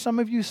there are some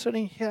of you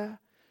sitting here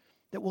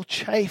that will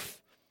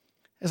chafe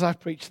as I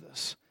preach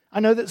this. I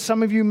know that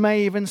some of you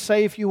may even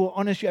say, if you were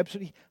honest, you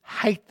absolutely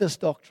hate this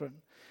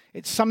doctrine.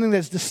 It's something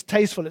that's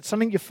distasteful. It's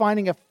something you're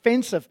finding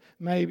offensive,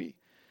 maybe.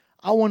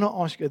 I want to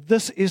ask you,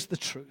 this is the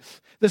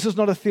truth. This is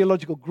not a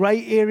theological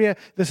gray area.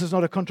 This is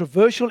not a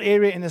controversial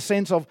area in the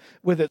sense of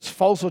whether it's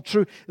false or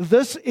true.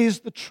 This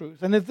is the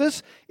truth. And if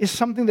this is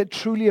something that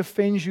truly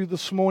offends you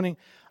this morning,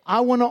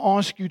 I want to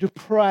ask you to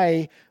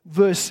pray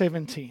verse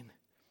 17.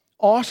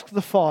 Ask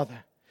the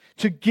Father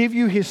to give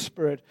you His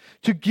Spirit,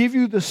 to give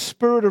you the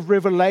spirit of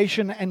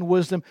revelation and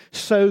wisdom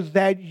so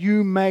that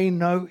you may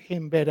know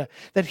Him better,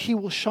 that He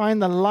will shine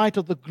the light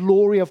of the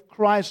glory of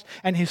Christ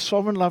and His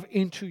sovereign love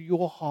into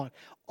your heart.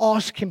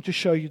 Ask Him to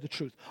show you the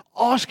truth.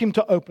 Ask Him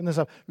to open this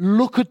up.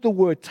 Look at the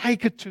Word.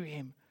 Take it to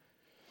Him.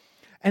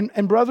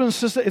 And brother and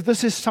sister, if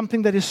this is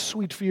something that is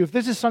sweet for you, if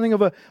this is something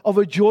of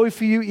a joy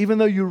for you, even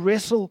though you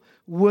wrestle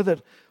with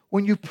it,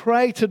 when you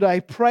pray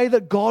today, pray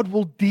that God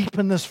will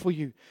deepen this for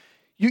you.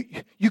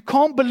 You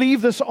can't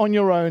believe this on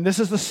your own. This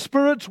is the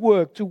Spirit's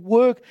work, to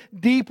work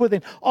deep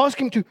within. Ask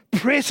Him to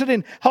press it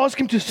in. Ask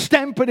Him to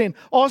stamp it in.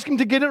 Ask Him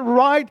to get it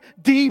right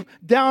deep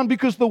down,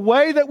 because the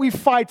way that we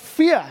fight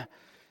fear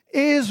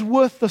is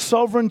with the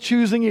sovereign,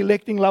 choosing,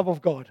 electing love of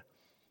God.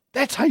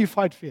 That's how you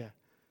fight fear.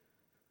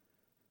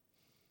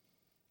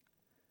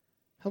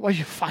 Otherwise,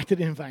 you fight it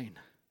in vain.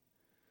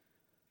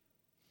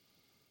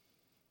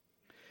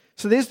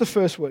 So there's the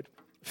first word,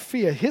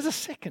 fear. Here's a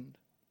second,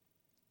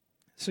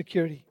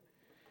 security.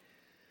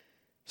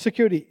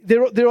 Security.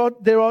 There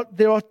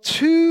are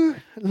two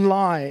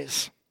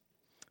lies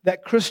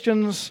that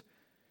Christians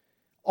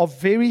are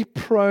very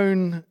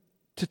prone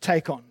to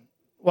take on.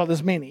 Well,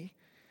 there's many,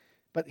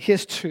 but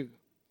here's two.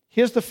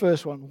 Here's the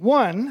first one.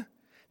 One,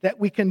 that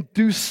we can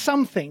do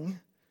something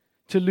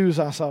to lose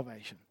our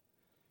salvation.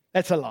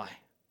 That's a lie.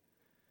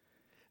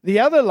 The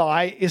other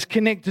lie is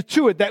connected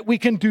to it, that we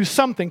can do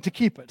something to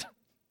keep it.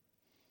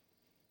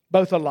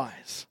 Both are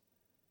lies.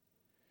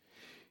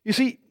 You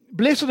see,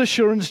 blessed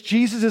assurance,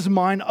 Jesus is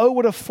mine. Oh,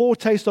 what a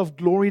foretaste of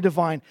glory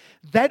divine.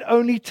 That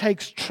only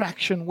takes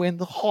traction when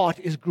the heart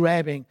is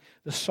grabbing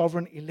the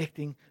sovereign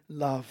electing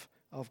love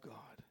of God.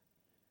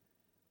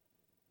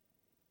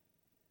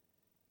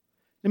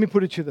 Let me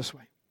put it to you this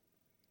way.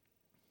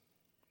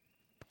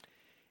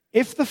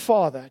 If the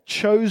Father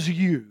chose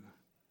you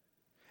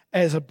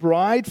as a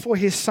bride for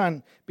His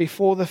Son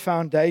before the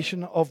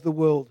foundation of the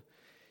world,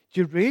 do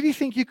you really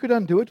think you could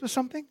undo it with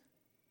something?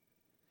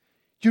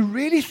 Do you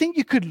really think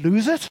you could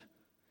lose it?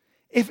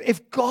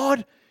 If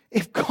God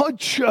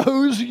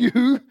chose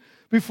you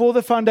before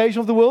the foundation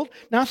of the world,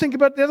 now think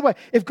about it the other way.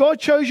 If God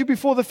chose you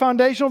before the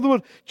foundation of the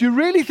world, do you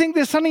really think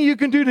there's something you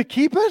can do to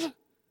keep it?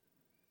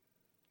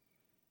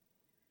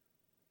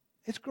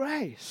 It's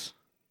grace.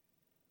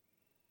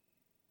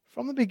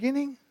 From the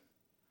beginning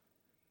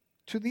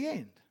to the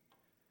end.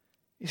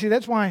 You see,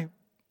 that's why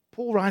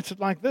Paul writes it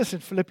like this in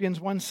Philippians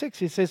 1:6.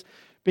 He says,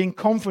 being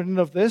confident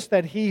of this,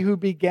 that He who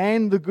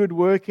began the good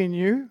work in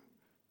you,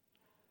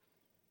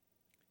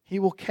 He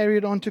will carry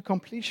it on to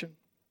completion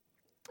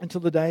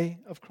until the day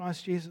of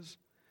Christ Jesus.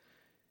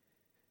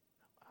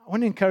 I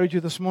want to encourage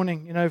you this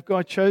morning, if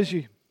God chose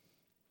you,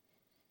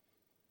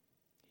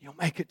 you'll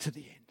make it to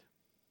the end.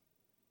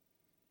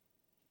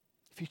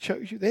 If He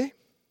chose you there,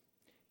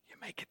 you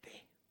make it there.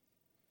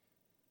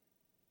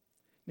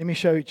 Let me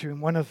show it to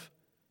you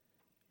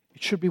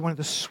it should be one of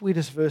the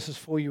sweetest verses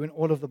for you in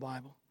all of the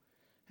Bible.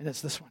 And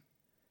it's this one.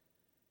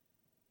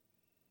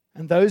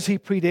 And those He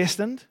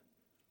predestined,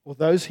 or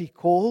those He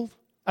called,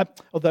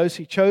 or those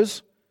He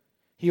chose,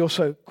 He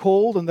also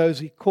called. And those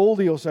He called,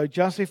 He also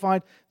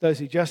justified. Those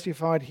He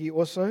justified, He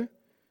also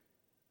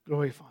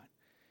glorified.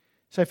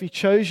 So if He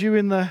chose you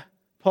in the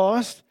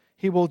past.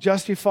 He will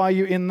justify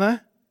you in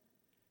the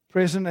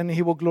present, and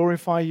He will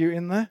glorify you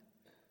in the.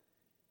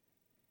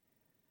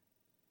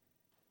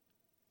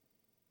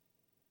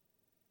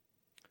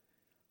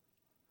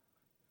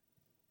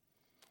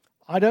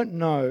 I don't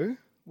know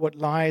what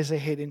lies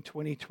ahead in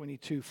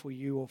 2022 for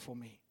you or for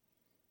me.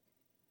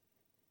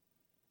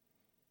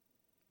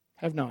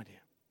 Have no idea.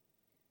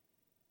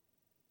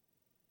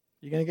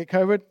 You're going to get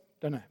COVID?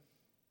 Don't know.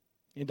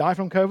 You die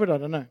from COVID? I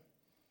don't know.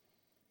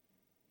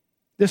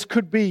 This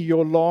could be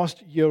your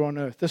last year on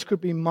earth. This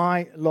could be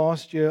my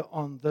last year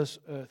on this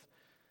earth.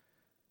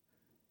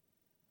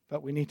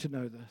 But we need to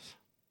know this.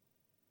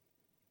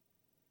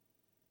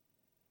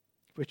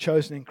 If we're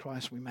chosen in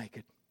Christ, we make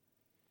it.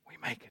 We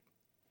make it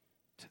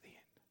to the end.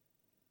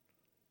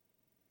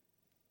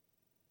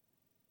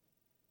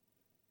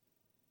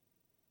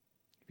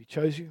 If He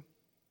chose you,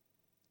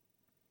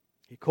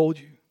 He called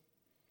you,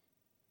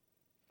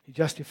 He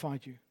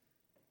justified you,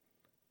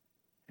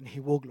 and He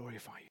will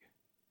glorify you.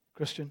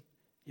 Christian,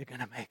 you're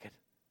going to make it.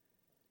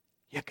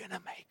 You're going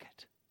to make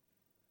it.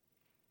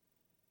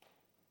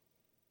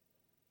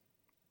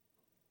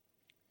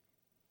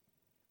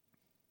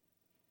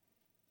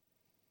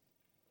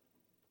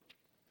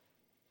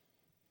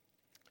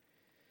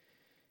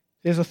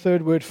 There's a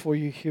third word for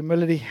you,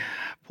 humility.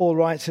 Paul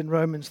writes in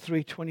Romans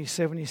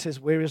 3:27, he says,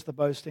 where is the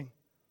boasting?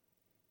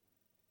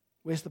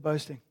 Where's the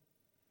boasting?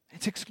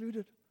 It's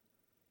excluded.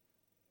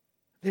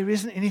 There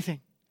isn't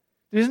anything.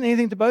 There isn't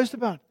anything to boast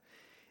about.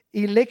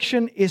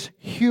 Election is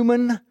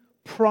human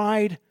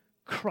pride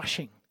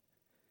crushing.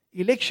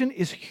 Election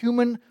is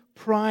human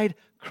pride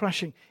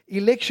crushing.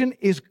 Election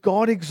is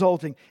God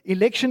exalting.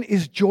 Election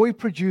is joy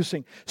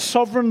producing.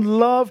 Sovereign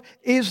love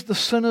is the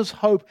sinner's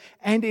hope.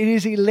 And it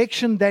is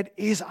election that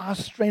is our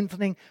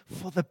strengthening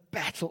for the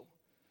battle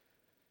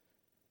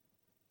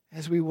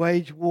as we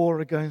wage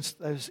war against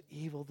those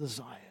evil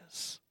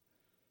desires.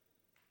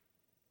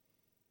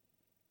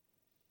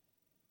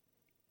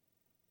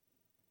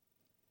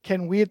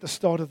 Can we, at the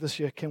start of this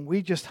year, can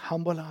we just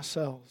humble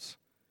ourselves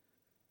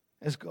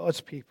as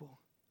God's people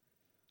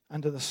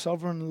under the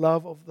sovereign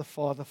love of the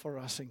Father for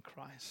us in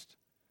Christ?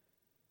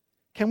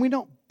 Can we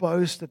not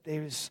boast that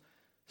there is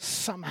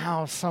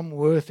somehow some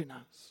worth in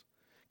us?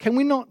 Can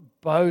we not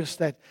boast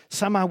that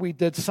somehow we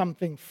did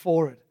something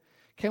for it?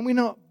 Can we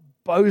not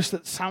boast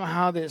that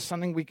somehow there's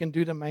something we can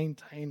do to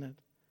maintain it?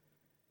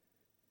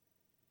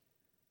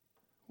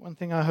 One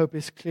thing I hope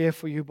is clear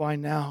for you by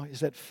now is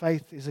that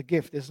faith is a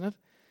gift, isn't it?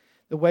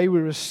 The way we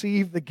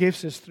receive the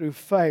gifts is through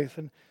faith.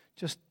 And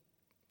just,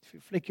 if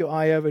you flick your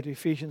eye over to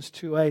Ephesians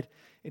 2:8,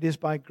 it is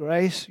by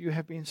grace you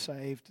have been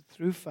saved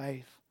through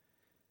faith,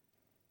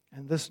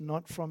 and this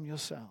not from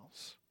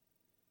yourselves.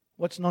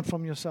 What's not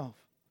from yourself?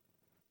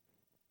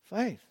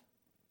 Faith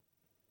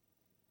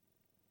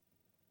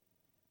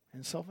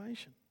and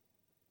salvation.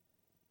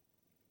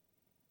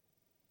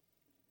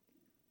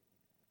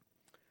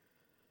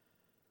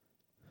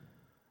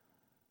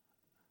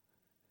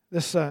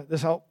 This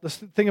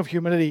thing of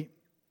humility,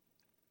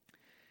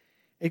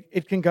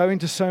 it can go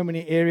into so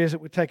many areas.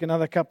 It would take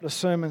another couple of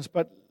sermons,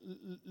 but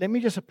let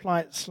me just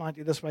apply it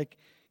slightly this way.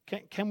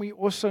 Can we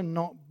also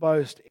not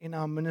boast in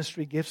our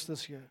ministry gifts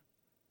this year?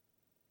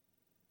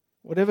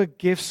 Whatever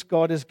gifts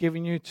God has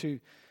given you to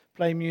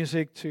play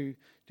music, to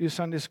do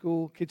Sunday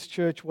school, kids'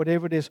 church,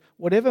 whatever it is,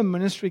 whatever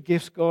ministry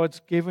gifts God's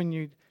given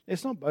you,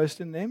 let's not boast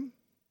in them.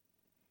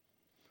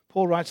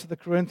 Paul writes to the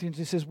Corinthians,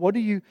 he says, what do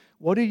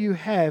you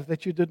have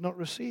that you did not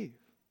receive?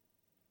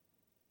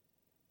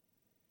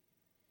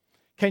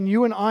 Can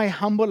you and I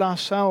humble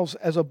ourselves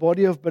as a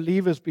body of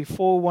believers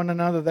before one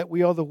another that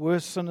we are the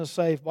worst sinners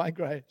saved by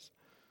grace?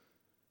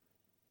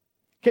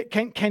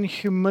 Can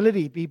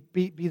humility be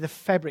the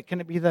fabric?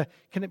 Can it be the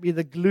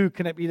glue?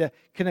 Can it be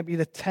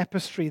the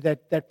tapestry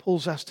that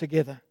pulls us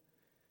together?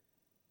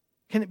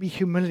 Can it be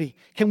humility?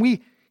 Can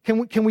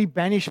we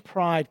banish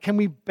pride? Can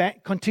we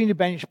continue to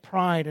banish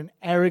pride and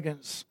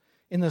arrogance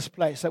in this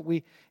place?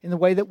 In the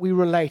way that we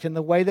relate, in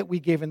the way that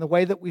we give, in the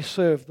way that we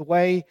serve, the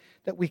way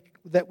that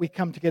we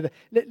come together.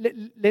 Let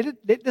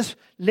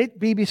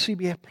BBC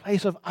be a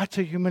place of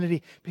utter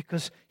humility,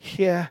 because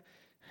here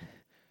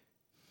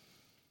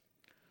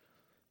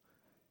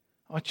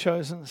are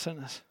chosen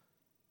sinners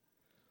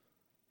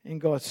in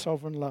God's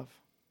sovereign love.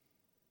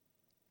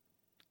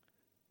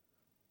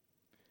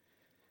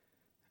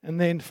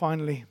 And then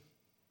finally,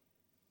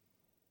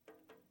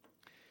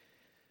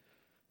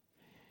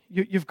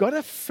 you've got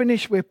to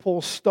finish where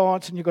Paul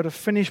starts, and you've got to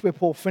finish where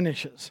Paul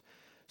finishes.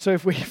 So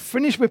if we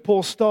finish where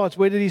Paul starts,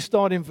 where did he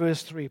start in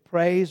verse 3?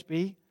 Praise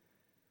be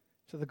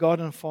to the God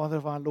and Father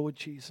of our Lord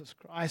Jesus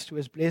Christ, who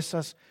has blessed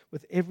us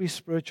with every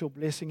spiritual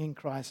blessing in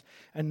Christ.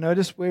 And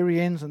notice where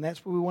he ends, and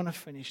that's where we want to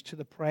finish, to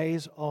the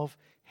praise of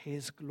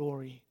his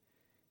glory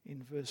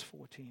in verse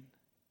 14.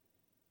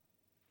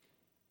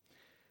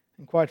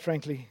 And quite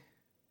frankly,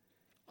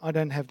 I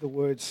don't have the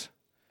words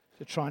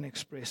to try and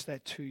express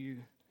that to you.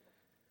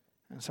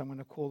 And so I'm going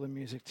to call the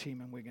music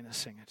team, and we're going to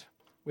sing it.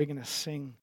 We're going to sing